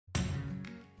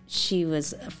She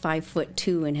was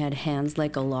 5'2" and had hands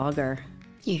like a logger.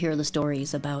 You hear the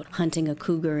stories about hunting a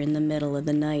cougar in the middle of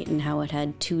the night and how it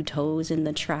had 2 toes in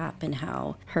the trap and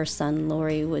how her son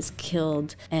Lawrie was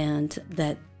killed and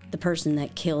that the person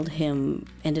that killed him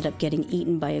ended up getting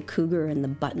eaten by a cougar and the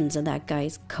buttons of that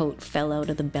guy's coat fell out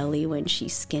of the belly when she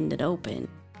skinned it open.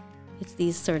 It's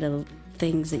these sort of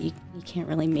things that you can't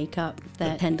really make up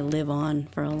that tend to live on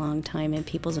for a long time in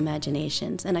people's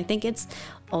imaginations. And I think it's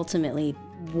ultimately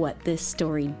what this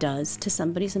story does to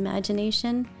somebody's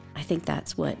imagination. I think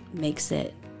that's what makes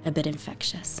it a bit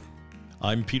infectious.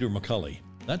 I'm Peter McCully.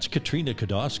 That's Katrinia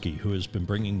Kadoski, who has been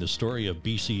bringing the story of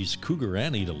BC's Cougar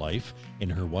Annie to life in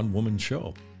her one-woman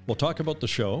show. We'll talk about the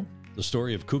show, the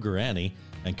story of Cougar Annie,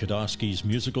 and Kadoski's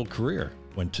musical career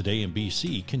when Today in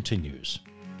BC continues.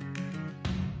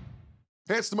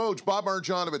 Hey, it's the Moj, Bob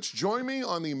Marjanovic. Join me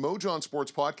on the Mojon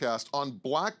Sports Podcast on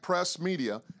Black Press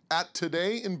Media at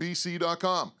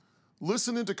todayinbc.com.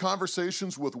 Listen into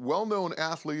conversations with well-known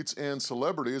athletes and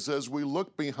celebrities as we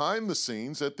look behind the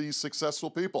scenes at these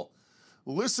successful people.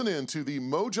 Listen in to the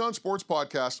Mojon Sports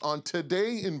Podcast on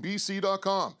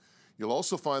todayinbc.com. You'll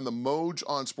also find the Moj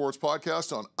on Sports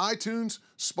Podcast on iTunes,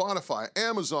 Spotify,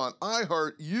 Amazon,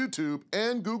 iHeart, YouTube,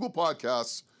 and Google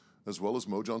Podcasts, as well as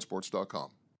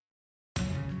mojonsports.com.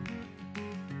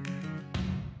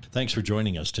 Thanks for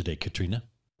joining us today, Katrina.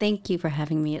 Thank you for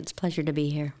having me. It's a pleasure to be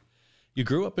here. You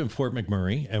grew up in Fort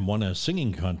McMurray and won a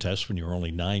singing contest when you were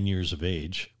only 9 years of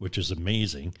age, which is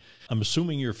amazing. I'm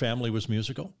assuming your family was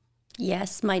musical?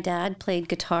 Yes, my dad played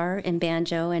guitar and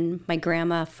banjo, and my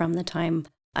grandma, from the time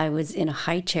I was in a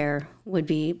high chair, would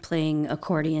be playing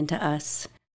accordion to us.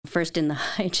 First in the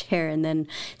high chair and then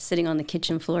sitting on the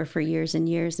kitchen floor for years and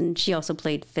years. And she also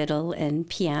played fiddle and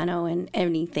piano and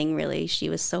anything, really. She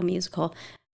was so musical.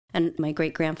 And my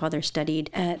great-grandfather studied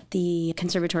at the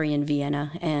conservatory in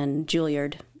Vienna and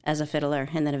Juilliard as a fiddler,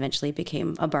 and then eventually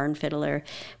became a barn fiddler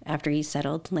after he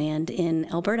settled land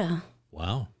in Alberta.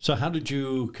 Wow. So how did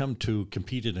you come to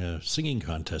compete in a singing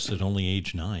contest at only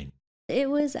age 9? It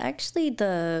was actually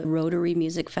the Rotary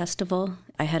Music Festival.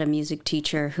 I had a music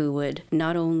teacher who would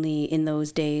not only in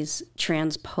those days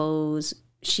transpose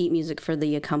sheet music for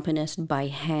the accompanist by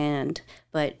hand,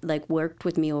 but worked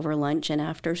with me over lunch and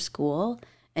after school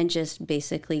and just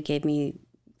basically gave me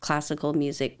classical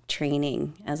music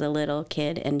training as a little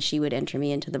kid, and she would enter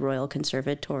me into the Royal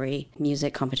Conservatory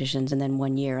music competitions, and then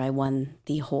one year I won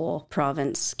the whole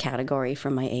province category for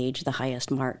my age, the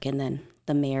highest mark, and then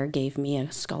the mayor gave me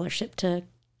a scholarship to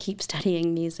keep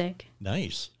studying music.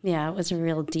 Nice. Yeah, it was a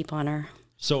real deep honor.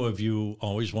 So have you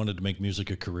always wanted to make music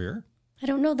a career? I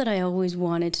don't know that I always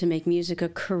wanted to make music a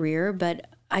career, but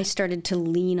I started to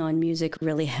lean on music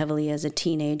really heavily as a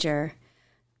teenager.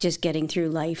 Just getting through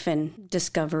life and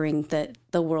discovering that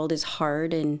the world is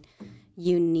hard and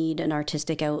you need an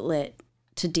artistic outlet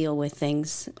to deal with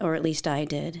things, or at least I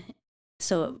did.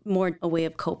 So more a way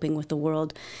of coping with the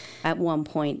world. At one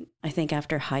point, I think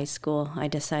after high school, I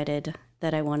decided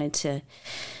that I wanted to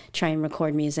try and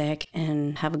record music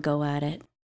and have a go at it.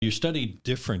 You studied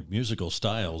different musical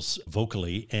styles,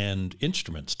 vocally and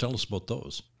instruments. Tell us about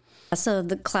those. So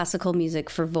the classical music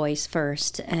for voice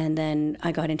first, and then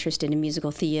I got interested in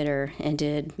musical theater and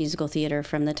did musical theater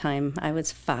from the time I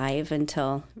was 5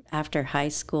 until after high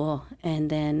school, and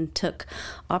then took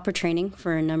opera training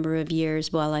for a number of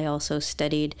years while I also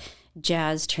studied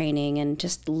jazz training and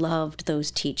just loved those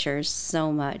teachers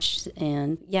so much.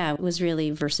 And yeah, it was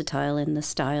really versatile in the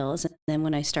styles. And then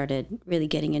when I started really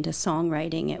getting into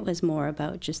songwriting, it was more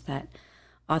about just that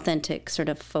authentic sort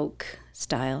of folk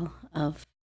style of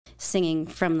singing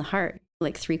from the heart,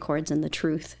 like 3 chords and the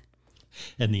truth.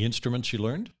 And the instruments you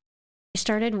learned? I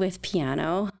started with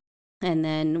piano, and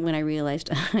then when I realized,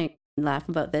 I laugh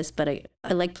about this, but I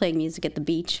like playing music at the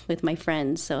beach with my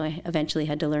friends, so I eventually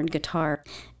had to learn guitar.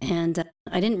 And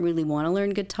I didn't really want to learn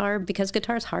guitar because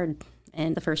guitar's hard.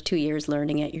 And the first 2 years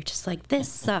learning it, you're just like, this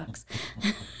sucks.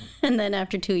 And then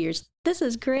after 2 years, this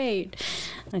is great.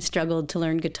 I struggled to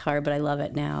learn guitar, but I love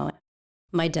it now.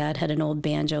 My dad had an old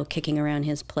banjo kicking around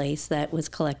his place that was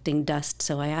collecting dust,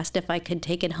 so I asked if I could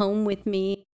take it home with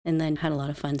me, and then had a lot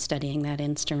of fun studying that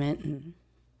instrument.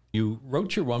 You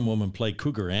wrote your one-woman play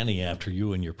Cougar Annie after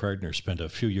you and your partner spent a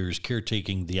few years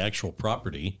caretaking the actual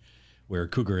property where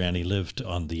Cougar Annie lived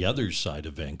on the other side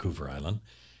of Vancouver Island.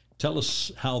 Tell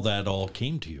us how that all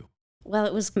came to you. Well,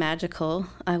 it was magical.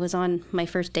 I was on my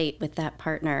first date with that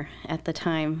partner at the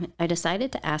time. I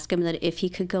decided to ask him that if he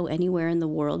could go anywhere in the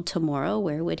world tomorrow,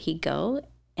 where would he go?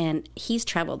 And he's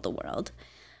traveled the world.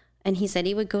 And he said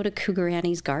he would go to Cougar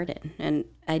Annie's garden. And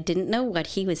I didn't know what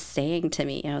he was saying to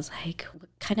me. I was like, what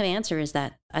kind of answer is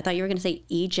that? I thought you were going to say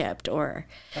Egypt or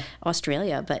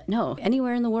Australia, but no,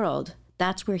 anywhere in the world.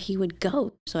 That's where he would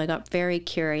go. So I got very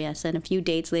curious. And a few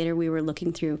dates later, we were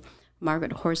looking through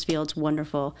Margaret Horsfield's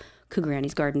wonderful Cougar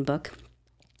Annie's Garden book.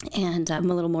 And I'm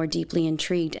a little more deeply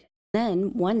intrigued.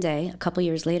 Then one day, a couple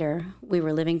years later, we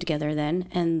were living together then,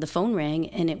 and the phone rang,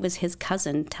 and it was his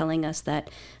cousin telling us that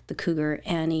the Cougar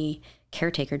Annie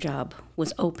caretaker job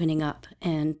was opening up,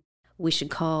 and we should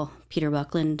call Peter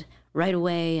Buckland right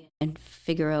away and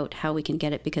figure out how we can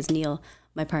get it, because Neil,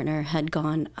 my partner, had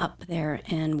gone up there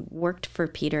and worked for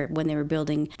Peter when they were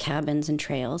building cabins and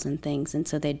trails and things, and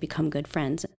so they'd become good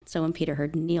friends. So when Peter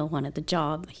heard Neil wanted the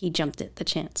job, he jumped at the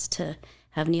chance to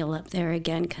have Neil up there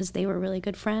again because they were really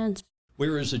good friends.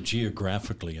 Where is it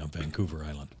geographically on Vancouver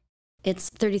Island? It's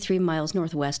 33 miles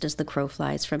northwest as the crow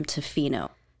flies from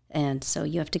Tofino. And so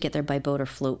you have to get there by boat or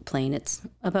float plane. It's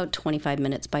about 25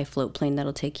 minutes by float plane.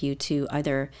 That'll take you to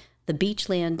either the beach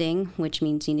landing, which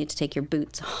means you need to take your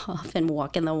boots off and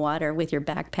walk in the water with your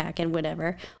backpack and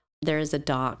whatever. There is a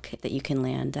dock that you can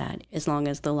land at as long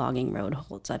as the logging road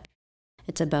holds up.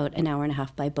 It's about an hour and a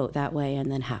half by boat that way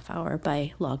and then half hour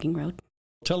by logging road.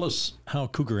 Tell us how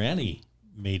Cougar Annie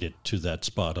made it to that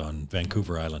spot on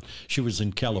Vancouver Island. She was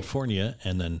in California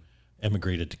and then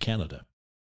emigrated to Canada.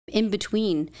 In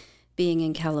between being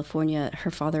in California, her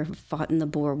father fought in the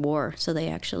Boer War, so they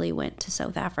actually went to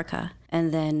South Africa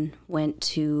and then went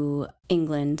to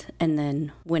England and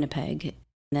then Winnipeg.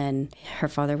 Then her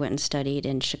father went and studied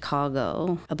in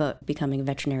Chicago about becoming a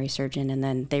veterinary surgeon, and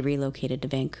then they relocated to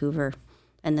Vancouver.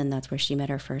 And then that's where she met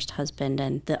her first husband,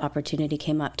 and the opportunity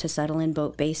came up to settle in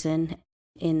Boat Basin.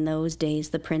 In those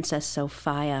days, the Princess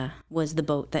Sophia was the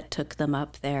boat that took them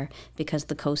up there because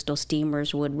the coastal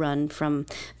steamers would run from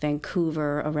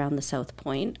Vancouver around the south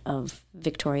point of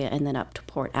Victoria and then up to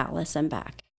Port Alice and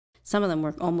back. Some of them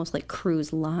were almost like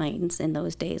cruise lines in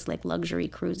those days, like luxury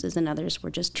cruises, and others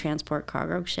were just transport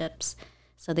cargo ships.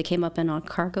 So they came up in a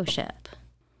cargo ship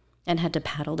and had to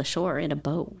paddle to shore in a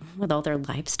boat with all their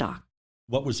livestock.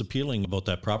 What was appealing about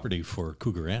that property for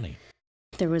Cougar Annie?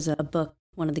 There was a book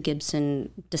one of the Gibson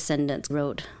descendants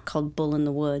wrote called Bull in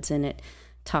the Woods, and it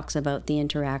talks about the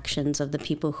interactions of the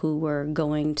people who were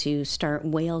going to start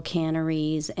whale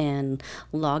canneries and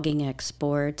logging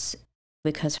exports,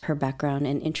 because her background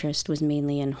and interest was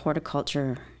mainly in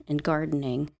horticulture and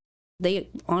gardening. They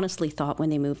honestly thought when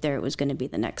they moved there it was going to be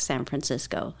the next San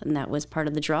Francisco, and that was part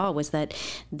of the draw, was that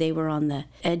they were on the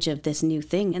edge of this new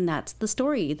thing, and that's the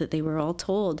story that they were all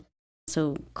told.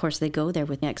 So, of course, they go there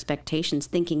with expectations,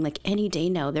 thinking like any day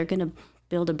now they're going to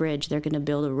build a bridge, they're going to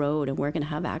build a road, and we're going to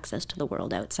have access to the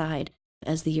world outside.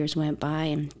 As the years went by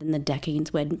and then the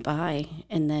decades went by,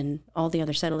 and then all the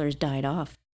other settlers died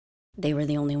off, they were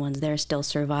the only ones there still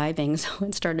surviving, so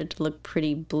it started to look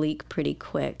pretty bleak pretty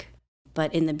quick.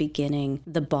 But in the beginning,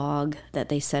 the bog that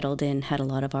they settled in had a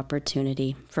lot of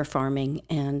opportunity for farming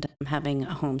and having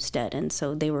a homestead, and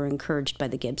so they were encouraged by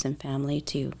the Gibson family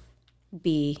to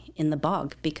be in the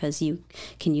bog because you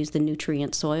can use the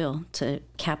nutrient soil to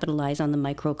capitalize on the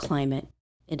microclimate.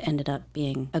 It ended up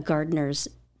being a gardener's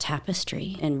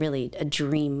tapestry and really a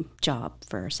dream job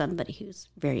for somebody who's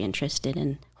very interested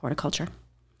in horticulture.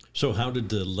 So how did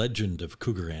the legend of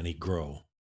Cougar Annie grow?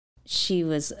 She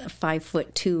was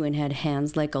 5'2" and had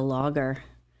hands like a logger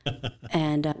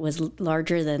and was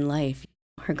larger than life.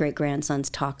 Her great-grandsons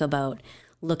talk about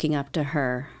looking up to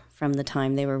her from the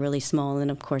time they were really small,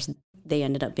 and of course they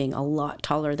ended up being a lot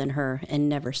taller than her and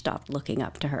never stopped looking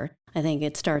up to her. I think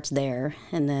it starts there,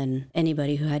 and then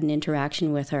anybody who had an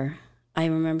interaction with her. I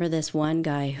remember this one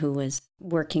guy who was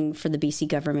working for the BC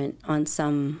government on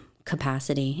some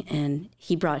capacity, and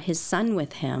he brought his son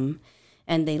with him,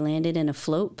 and they landed in a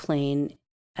float plane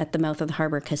at the mouth of the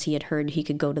harbor because he had heard he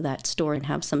could go to that store and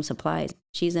have some supplies.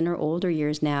 She's in her older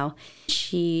years now.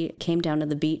 She came down to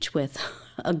the beach with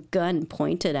a gun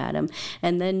pointed at him,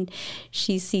 and then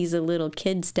she sees a little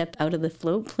kid step out of the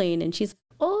float plane, and she's,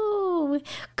 "Oh,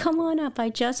 come on up. I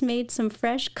just made some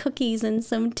fresh cookies and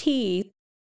some tea."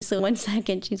 So one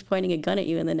second she's pointing a gun at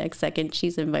you, and the next second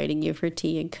she's inviting you for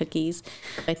tea and cookies.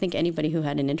 I think anybody who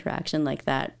had an interaction like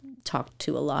that talked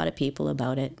to a lot of people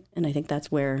about it, and I think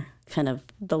that's where kind of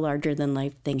the larger than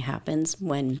life thing happens,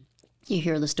 when you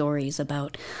hear the stories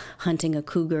about hunting a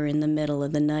cougar in the middle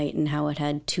of the night and how it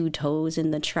had 2 toes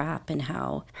in the trap and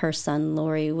how her son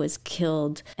Lawrie was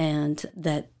killed and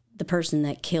that the person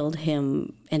that killed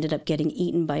him ended up getting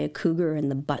eaten by a cougar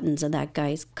and the buttons of that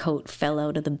guy's coat fell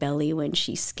out of the belly when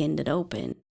she skinned it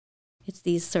open. It's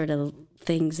these sort of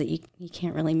things that you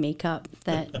can't really make up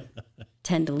that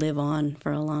tend to live on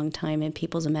for a long time in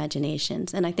people's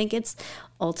imaginations. And I think it's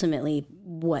ultimately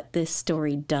what this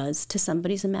story does to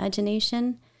somebody's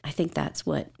imagination. I think that's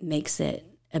what makes it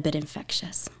a bit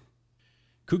infectious.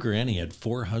 Cougar Annie had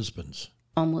 4 husbands.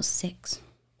 Almost 6.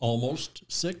 Almost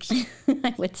 6?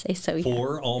 I would say so, yeah.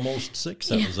 4, almost 6?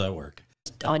 How does that work?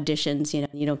 Auditions,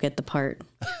 you don't get the part.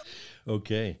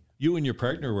 Okay. You and your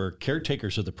partner were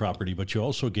caretakers of the property, but you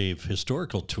also gave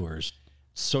historical tours.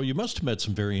 So you must have met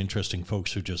some very interesting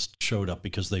folks who just showed up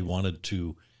because they wanted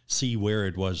to see where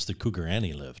it was that Cougar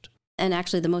Annie lived. And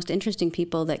actually, the most interesting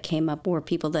people that came up were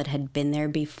people that had been there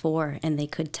before, and they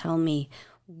could tell me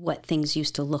what things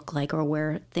used to look like or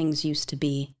where things used to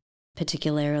be,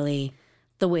 particularly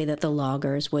the way that the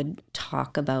loggers would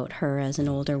talk about her as an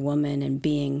older woman and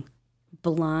being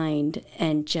blind,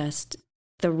 and just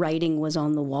the writing was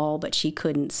on the wall, but she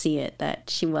couldn't see it, that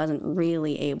she wasn't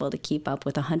really able to keep up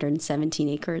with 117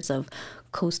 acres of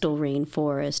coastal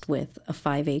rainforest with a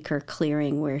 5-acre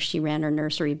clearing where she ran her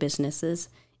nursery businesses.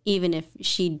 Even if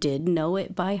she did know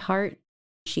it by heart,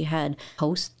 she had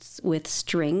posts with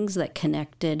strings that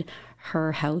connected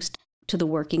her house to the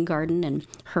working garden and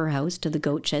her house to the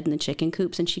goat shed and the chicken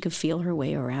coops, and she could feel her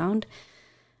way around.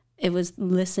 It was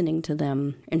listening to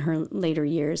them in her later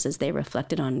years as they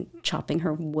reflected on chopping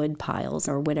her wood piles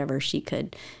or whatever she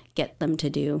could get them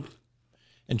to do.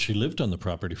 And she lived on the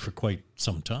property for quite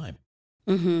some time.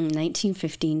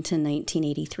 1915 to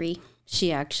 1983.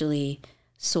 She actually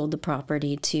sold the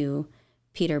property to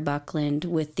Peter Buckland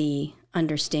with the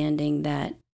understanding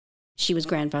that she was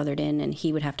grandfathered in and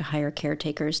he would have to hire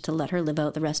caretakers to let her live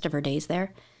out the rest of her days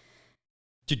there.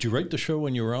 Did you write the show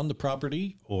when you were on the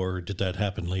property, or did that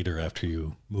happen later after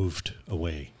you moved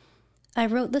away? I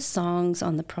wrote the songs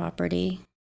on the property,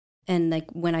 and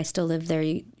like when I still lived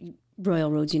there,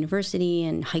 Royal Roads University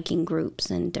and hiking groups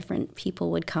and different people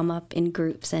would come up in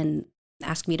groups and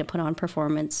ask me to put on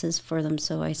performances for them.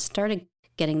 So I started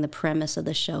getting the premise of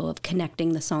the show of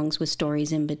connecting the songs with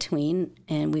stories in between,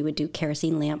 and we would do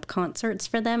kerosene lamp concerts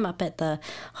for them up at the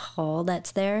hall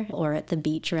that's there or at the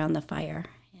beach around the fire.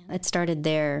 It started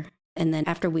there, and then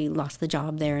after we lost the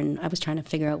job there and I was trying to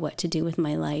figure out what to do with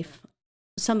my life,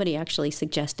 somebody actually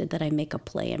suggested that I make a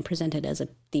play and present it as a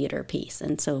theater piece.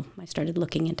 And so I started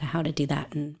looking into how to do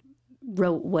that and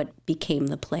wrote what became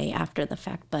the play after the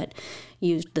fact, but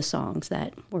used the songs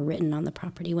that were written on the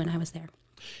property when I was there.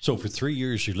 So for 3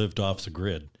 years you lived off the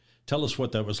grid. Tell us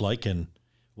what that was like and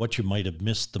what you might have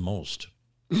missed the most,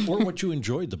 or what you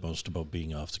enjoyed the most about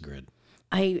being off the grid.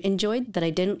 I enjoyed that I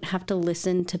didn't have to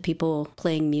listen to people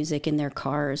playing music in their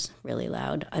cars really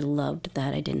loud. I loved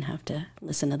that I didn't have to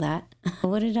listen to that.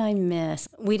 What did I miss?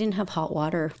 We didn't have hot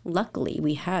water. Luckily,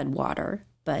 we had water,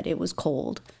 but it was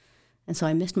cold. And so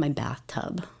I missed my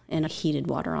bathtub and heated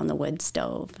water on the wood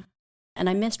stove. And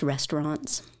I missed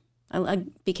restaurants. I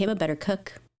became a better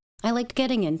cook. I liked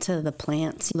getting into the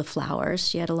plants, the flowers.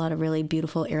 She had a lot of really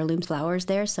beautiful heirloom flowers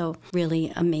there, so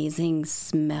really amazing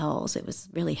smells. It was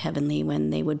really heavenly when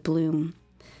they would bloom.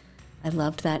 I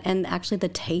loved that. And actually the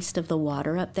taste of the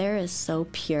water up there is so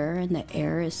pure and the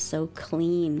air is so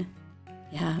clean.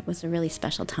 Yeah, it was a really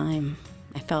special time.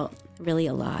 I felt really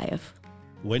alive.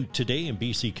 When Today in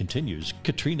BC continues,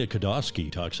 Katrinia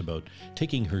Kadoski talks about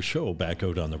taking her show back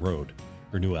out on the road,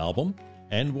 her new album,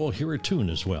 and we'll hear a tune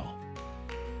as well.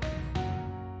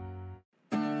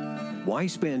 Why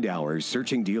spend hours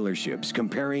searching dealerships,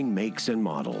 comparing makes and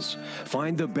models?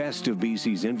 Find the best of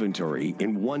BC's inventory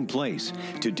in one place,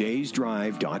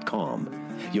 todaysdrive.com.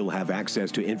 You'll have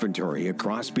access to inventory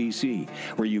across BC,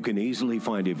 where you can easily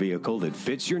find a vehicle that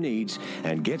fits your needs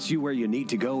and gets you where you need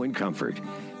to go in comfort.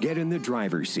 Get in the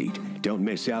driver's seat. Don't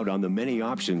miss out on the many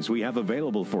options we have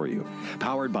available for you.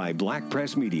 Powered by Black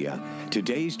Press Media,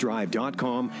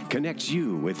 todaysdrive.com connects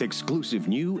you with exclusive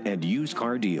new and used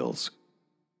car deals.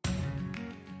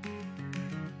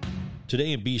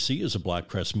 Today in BC is a Black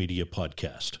Press Media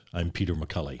podcast. I'm Peter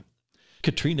McCully.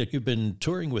 Katrina, you've been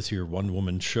touring with your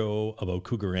one-woman show about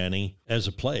Cougar Annie as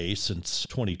a play since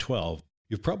 2012.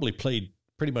 You've probably played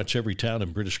pretty much every town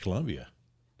in British Columbia.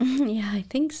 Yeah, I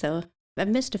think so. I've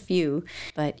missed a few,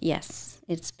 but yes,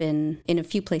 it's been in a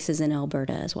few places in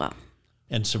Alberta as well.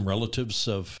 And some relatives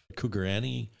of Cougar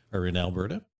Annie are in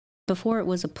Alberta? Before it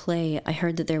was a play, I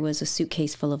heard that there was a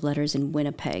suitcase full of letters in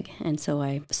Winnipeg, and so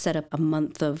I set up a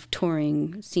month of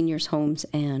touring seniors' homes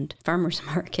and farmers'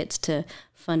 markets to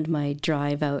fund my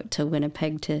drive out to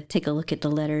Winnipeg to take a look at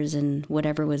the letters and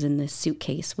whatever was in this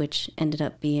suitcase, which ended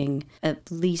up being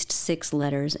at least 6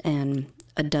 letters and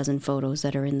a dozen photos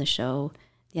that are in the show.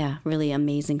 Yeah, really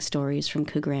amazing stories from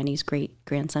Cougar Annie's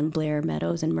great-grandson Blair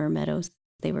Meadows and Mer Meadows.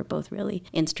 They were both really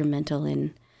instrumental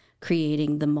in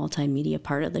creating the multimedia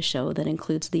part of the show that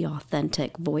includes the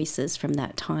authentic voices from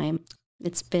that time.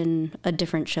 It's been a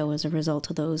different show as a result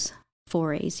of those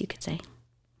forays, you could say.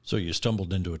 So you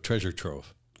stumbled into a treasure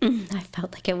trove. I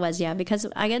felt like it was, yeah, because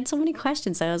I had so many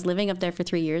questions. I was living up there for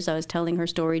 3 years. I was telling her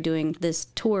story, doing this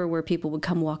tour where people would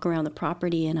come walk around the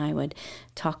property, and I would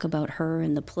talk about her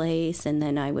and the place, and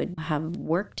then I would have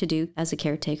work to do as a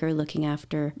caretaker, looking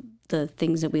after the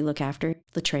things that we look after,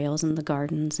 the trails and the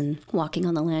gardens and walking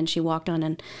on the land she walked on.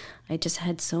 And I just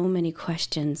had so many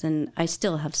questions, and I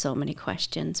still have so many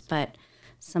questions, but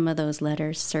some of those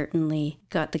letters certainly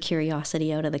got the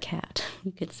curiosity out of the cat,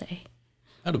 you could say.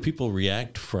 How do people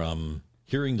react from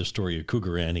hearing the story of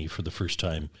Cougar Annie for the first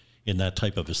time in that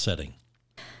type of a setting?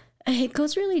 It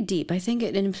goes really deep. I think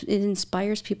it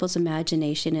inspires people's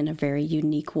imagination in a very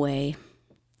unique way.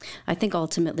 I think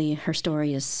ultimately her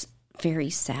story is very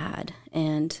sad,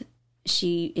 and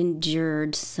she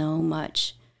endured so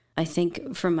much. I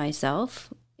think for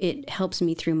myself, it helps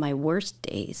me through my worst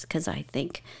days, because I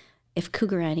think if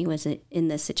Cougar Annie was in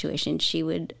this situation, she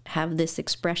would have this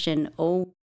expression,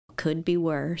 "Oh, could be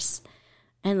worse."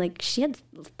 And like, she had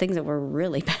things that were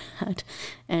really bad,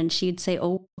 and she'd say,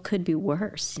 "Oh, could be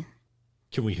worse."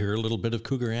 Can we hear a little bit of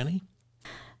Cougar Annie?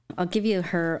 I'll give you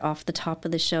her off the top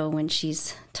of the show when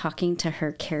she's talking to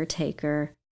her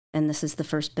caretaker, and this is the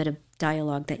first bit of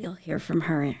dialogue that you'll hear from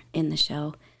her in the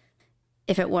show.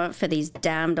 "If it weren't for these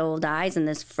damned old eyes and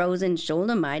this frozen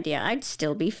shoulder, my dear, I'd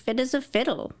still be fit as a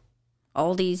fiddle.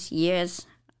 All these years,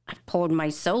 I've poured my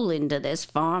soul into this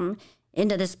farm,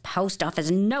 into this post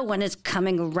office. No one is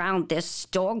coming around this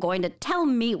store going to tell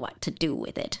me what to do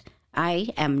with it.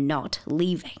 I am not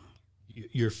leaving."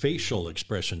 Your facial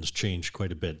expressions changed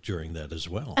quite a bit during that as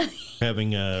well.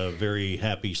 Having a very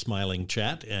happy, smiling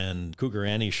chat, and Cougar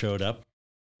Annie showed up.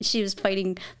 She was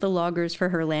fighting the loggers for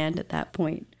her land at that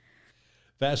point.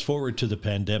 Fast forward to the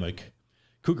pandemic.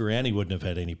 Cougar Annie wouldn't have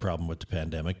had any problem with the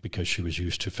pandemic because she was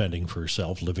used to fending for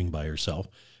herself, living by herself.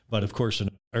 But of course, in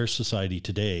our society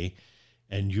today,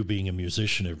 and you being a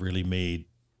musician, have really made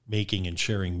making and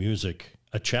sharing music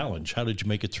a challenge. How did you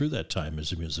make it through that time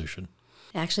as a musician?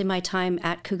 Actually, my time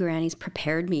at Cougar Annie's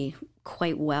prepared me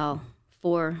quite well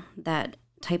for that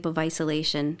type of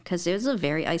isolation, because it was a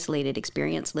very isolated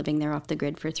experience living there off the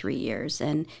grid for 3 years,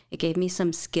 and it gave me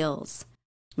some skills.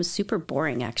 It was super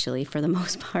boring, actually, for the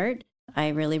most part. I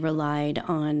really relied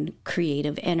on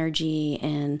creative energy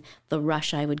and the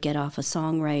rush I would get off of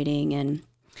songwriting, and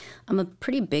I'm a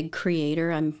pretty big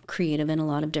creator. I'm creative in a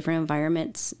lot of different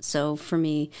environments, so for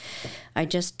me, I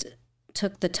just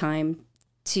took the time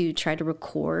to try to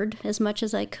record as much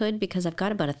as I could, because I've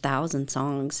got about 1,000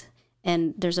 songs.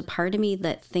 And there's a part of me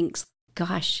that thinks,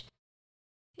 gosh,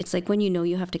 it's like when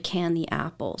you have to can the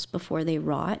apples before they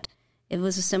rot. It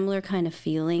was a similar kind of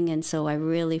feeling. And so I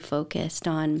really focused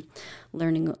on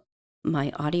learning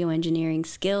my audio engineering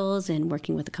skills and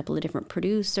working with a couple of different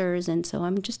producers. And so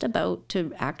I'm just about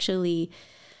to actually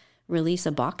release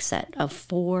a box set of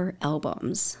 4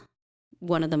 albums.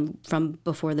 One of them from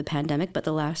before the pandemic, but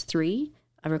the last 3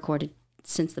 I recorded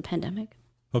since the pandemic.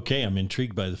 Okay, I'm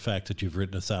intrigued by the fact that you've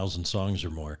written 1,000 songs or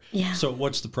more. Yeah. So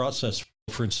what's the process?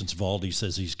 For instance, Valdi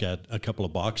says he's got a couple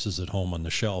of boxes at home on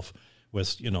the shelf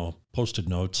with, Post-it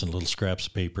notes and little scraps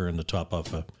of paper in the top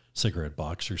of a cigarette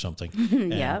box or something.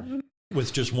 Yeah.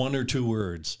 With just 1 or 2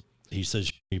 words. He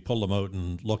says you pull them out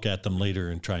and look at them later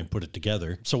and try and put it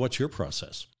together. So what's your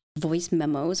process? Voice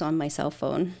memos on my cell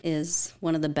phone is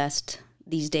one of the best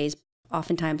these days.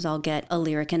 Oftentimes I'll get a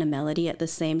lyric and a melody at the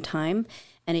same time,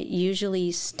 and it usually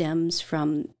stems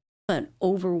from an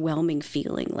overwhelming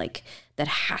feeling like that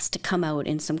has to come out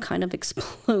in some kind of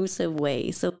explosive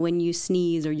way. So when you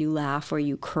sneeze or you laugh or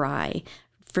you cry,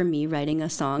 for me, writing a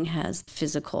song has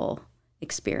physical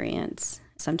experience.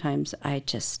 Sometimes I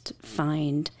just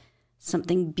find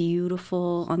something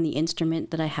beautiful on the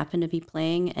instrument that I happen to be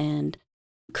playing and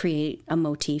create a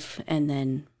motif and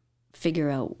then figure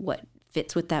out what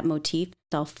fits with that motif.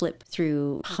 I'll flip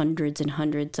through hundreds and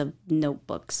hundreds of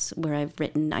notebooks where I've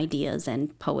written ideas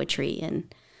and poetry,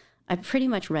 and I pretty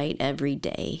much write every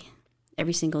day.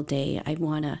 Every single day I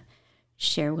want to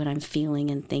share what I'm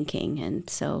feeling and thinking, and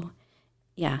so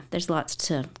yeah, there's lots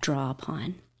to draw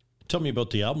upon. Tell me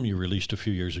about the album you released a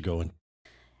few years ago.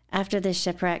 After this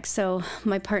shipwreck, so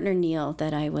my partner Neil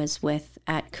that I was with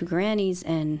at Cougar Annie's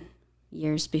and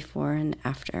years before and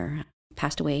after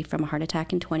passed away from a heart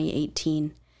attack in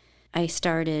 2018. I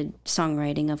started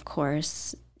songwriting, of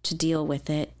course, to deal with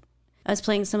it. I was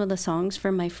playing some of the songs for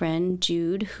my friend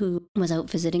Jude, who was out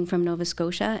visiting from Nova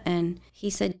Scotia, and he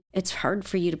said, "It's hard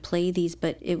for you to play these,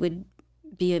 but it would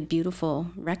be a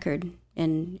beautiful record."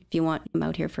 And if you want, I'm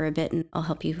out here for a bit and I'll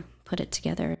help you put it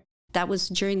together. That was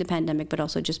during the pandemic, but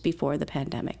also just before the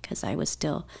pandemic, because I was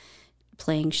still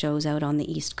playing shows out on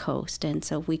the East Coast. And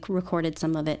so we recorded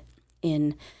some of it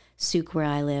in Souk, where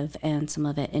I live, and some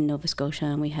of it in Nova Scotia.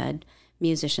 And we had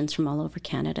musicians from all over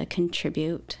Canada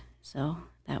contribute. So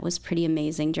that was pretty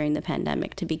amazing during the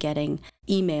pandemic to be getting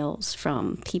emails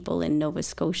from people in Nova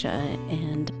Scotia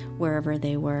and wherever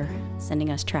they were sending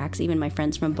us tracks. Even my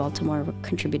friends from Baltimore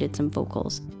contributed some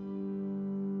vocals.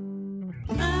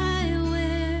 I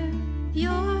wear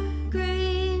your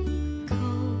green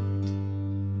coat,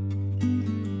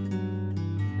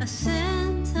 a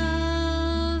scent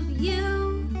of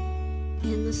you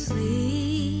in the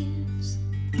sleeves.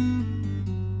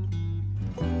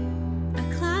 I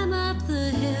climb up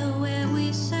the hill where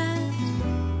we sat,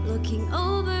 looking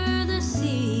over the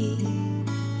sea.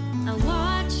 I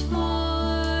watch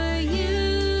for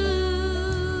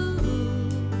you.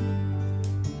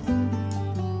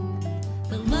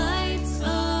 The lights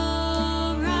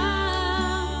around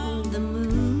the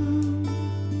moon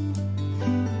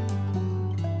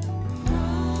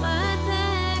fly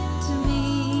back to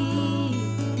me.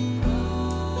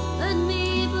 Let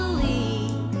me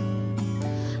believe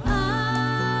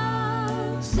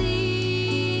I'll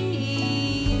see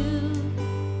you.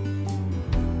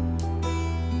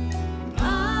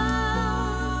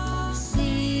 I'll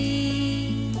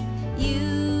see you.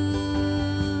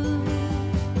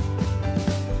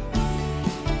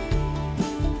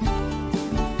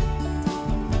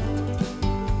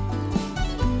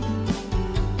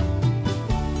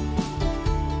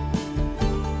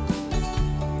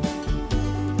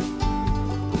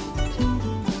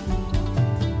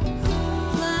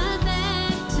 Fly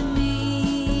back to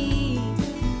me.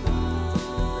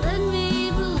 Let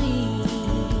me believe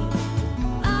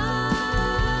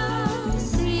I'll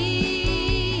see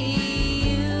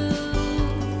you.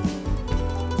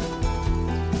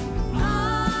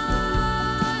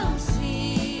 I'll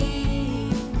see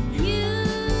you.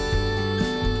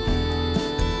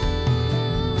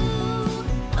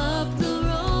 Up the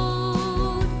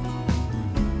road,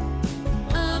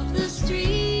 up the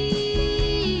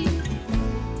street,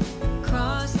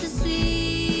 across the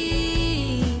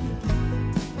sea,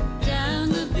 down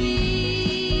the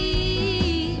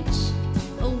beach,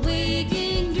 a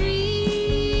waking dream,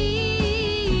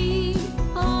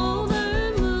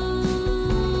 over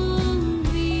moonbeams,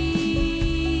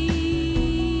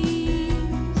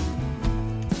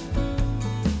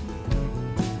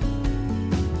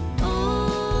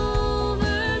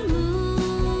 over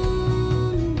moonbeams.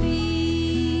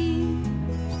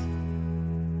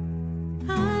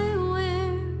 I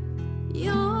wear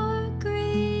your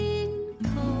green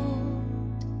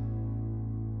coat.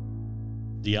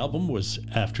 The album was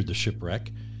After the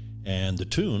Shipwreck, and the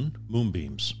tune,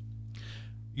 Moonbeams.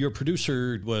 Your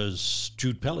producer was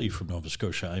Jude Pelly from Nova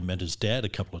Scotia. I met his dad a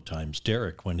couple of times,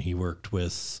 Derek, when he worked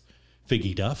with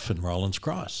Figgy Duff and Rollins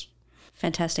Cross.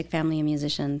 Fantastic family of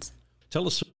musicians. Tell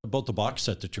us about the box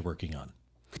set that you're working on.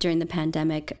 During the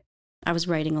pandemic, I was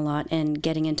writing a lot and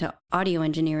getting into audio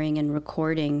engineering and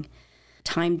recording.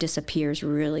 Time disappears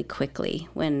really quickly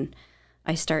when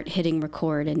I start hitting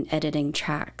record and editing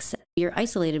tracks. You're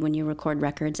isolated when you record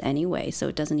records anyway, so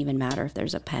it doesn't even matter if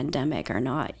there's a pandemic or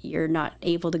not. You're not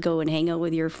able to go and hang out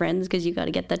with your friends because you got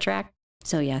to get the track.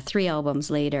 So yeah, 3 albums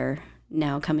later,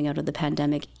 now coming out of the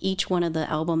pandemic, each one of the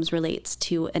albums relates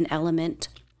to an element.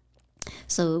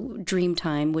 So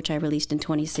Dreamtime, which I released in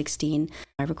 2016,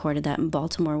 I recorded that in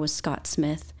Baltimore with Scott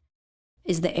Smith,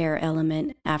 is the air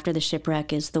element. After the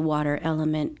Shipwreck is the water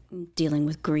element, dealing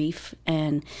with grief.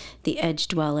 And The Edge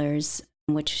Dwellers,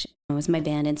 which was my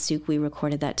band in Souk, we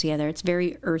recorded that together. It's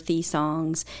very earthy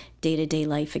songs, day-to-day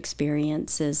life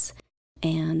experiences.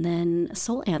 And then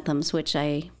Soul Anthems, which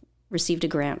I received a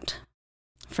grant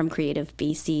from Creative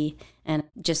BC, and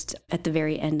just at the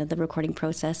very end of the recording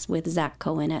process with Zach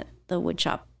Cohen at the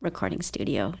Woodshop recording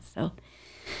studio. So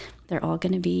they're all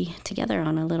going to be together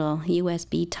on a little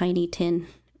USB tiny tin.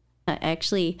 I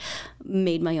actually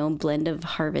made my own blend of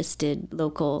harvested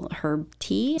local herb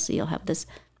tea. So you'll have this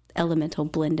elemental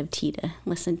blend of tea to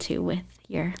listen to with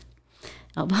your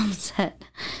album set.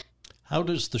 How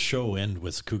does the show end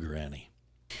with Cougar Annie?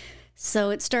 So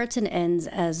it starts and ends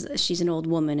as she's an old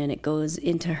woman, and it goes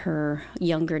into her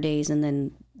younger days and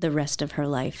then the rest of her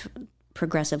life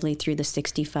progressively through the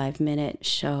 65-minute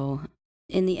show.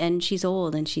 In the end, she's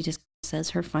old, and she just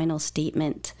says her final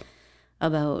statement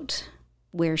about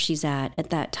where she's at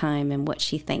that time and what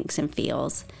she thinks and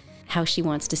feels, how she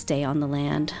wants to stay on the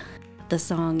land. The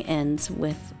song ends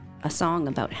with a song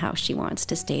about how she wants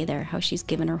to stay there, how she's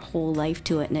given her whole life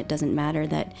to it, and it doesn't matter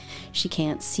that she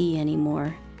can't see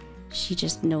anymore. She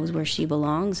just knows where she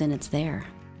belongs, and it's there.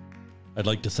 I'd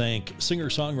like to thank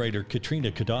singer-songwriter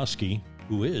Katrinia Kadoski,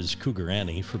 who is Cougar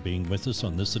Annie, for being with us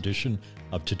on this edition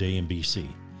of Today in BC.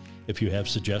 If you have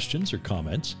suggestions or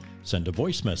comments, send a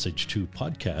voice message to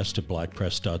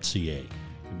podcast@blackpress.ca.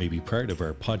 You may be part of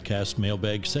our podcast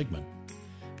mailbag segment.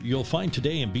 You'll find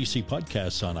Today in BC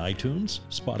podcasts on iTunes,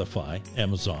 Spotify,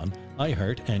 Amazon,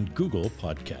 iHeart, and Google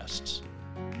Podcasts.